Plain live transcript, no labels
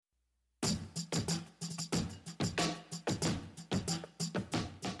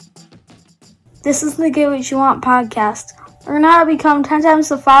This is the Get What You Want podcast. Learn how to become 10 times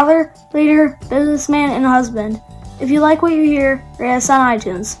the father, leader, businessman, and husband. If you like what you hear, rate us on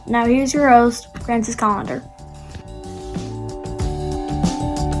iTunes. Now here's your host, Francis Collender.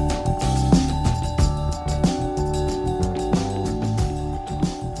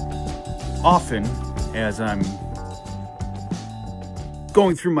 Often, as I'm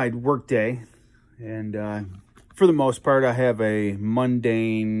going through my workday, and for the most part, I have a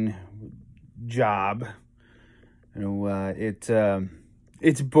mundane job. It's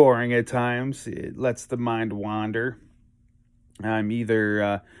boring at times. It lets the mind wander. I'm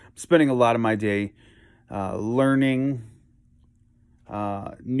either spending a lot of my day learning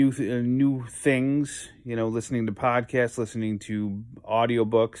new things, listening to podcasts, listening to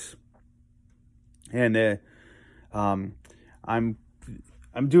audiobooks, and I'm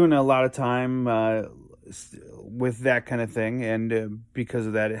doing a lot of time with that kind of thing, and because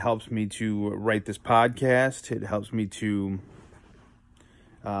of that, it helps me to write this podcast. It helps me to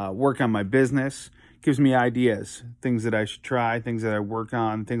work on my business. It gives me ideas, things that I should try, things that I work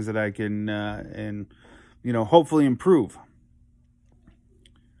on, things that I can hopefully improve.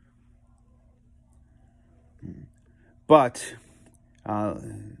 But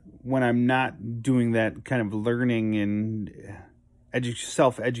when I'm not doing that kind of learning and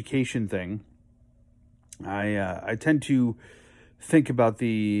self-education thing, I tend to think about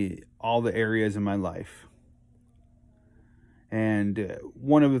all the areas in my life. And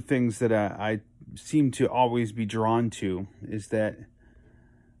one of the things that I seem to always be drawn to is that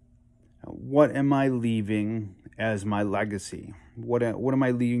what am I leaving as my legacy? What am I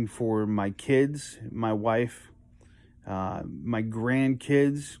leaving for my kids, my wife, my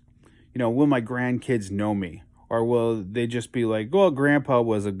grandkids? Will my grandkids know me? Or will they just be like, well, Grandpa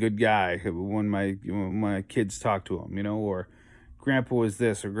was a good guy when my kids talk to him, or Grandpa was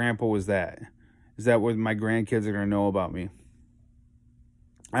this or Grandpa was that? Is that what my grandkids are going to know about me?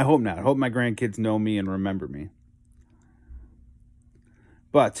 I hope not. I hope my grandkids know me and remember me.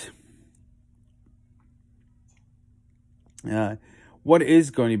 But what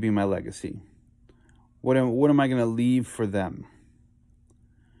is going to be my legacy? What am I going to leave for them?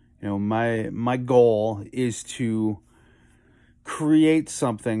 My goal is to create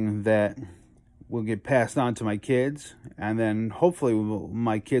something that will get passed on to my kids, and then hopefully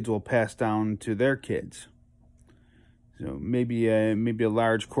my kids will pass down to their kids. So maybe a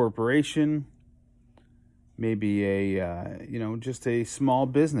large corporation, maybe just a small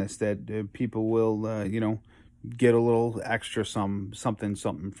business that people will get a little extra something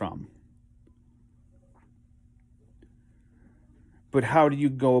from. But how do you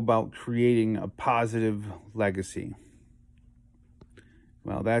go about creating a positive legacy?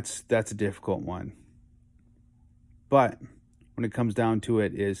 Well, that's a difficult one. But when it comes down to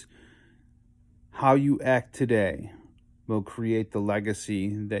it, is how you act today will create the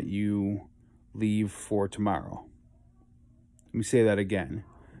legacy that you leave for tomorrow. Let me say that again.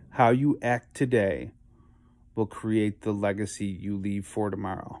 How you act today will create the legacy you leave for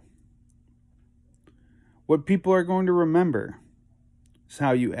tomorrow. What people are going to remember is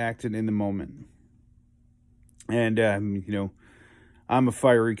how you acted in the moment. And, I'm a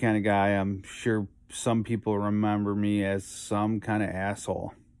fiery kind of guy. I'm sure some people remember me as some kind of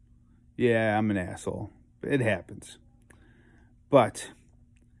asshole. Yeah, I'm an asshole. It happens. But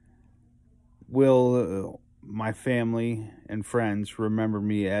will my family and friends remember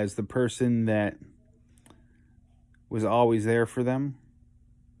me as the person that was always there for them?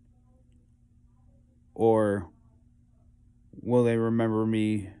 Or will they remember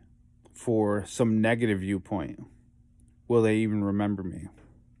me for some negative viewpoint? Will they even remember me?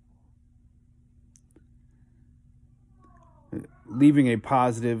 Leaving a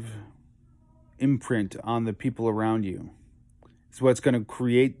positive imprint on the people around you is what's going to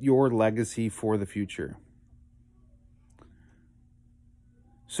create your legacy for the future.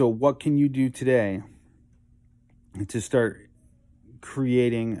 So what can you do today to start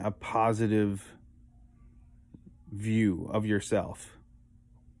creating a positive view of yourself?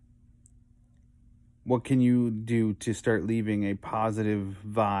 What can you do to start leaving a positive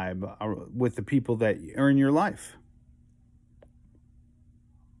vibe with the people that are in your life?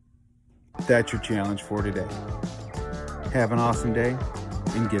 That's your challenge for today. Have an awesome day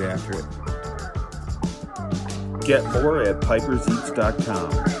and get after it. Get more at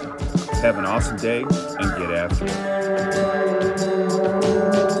piperseats.com. Have an awesome day and get after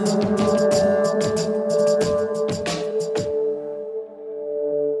it.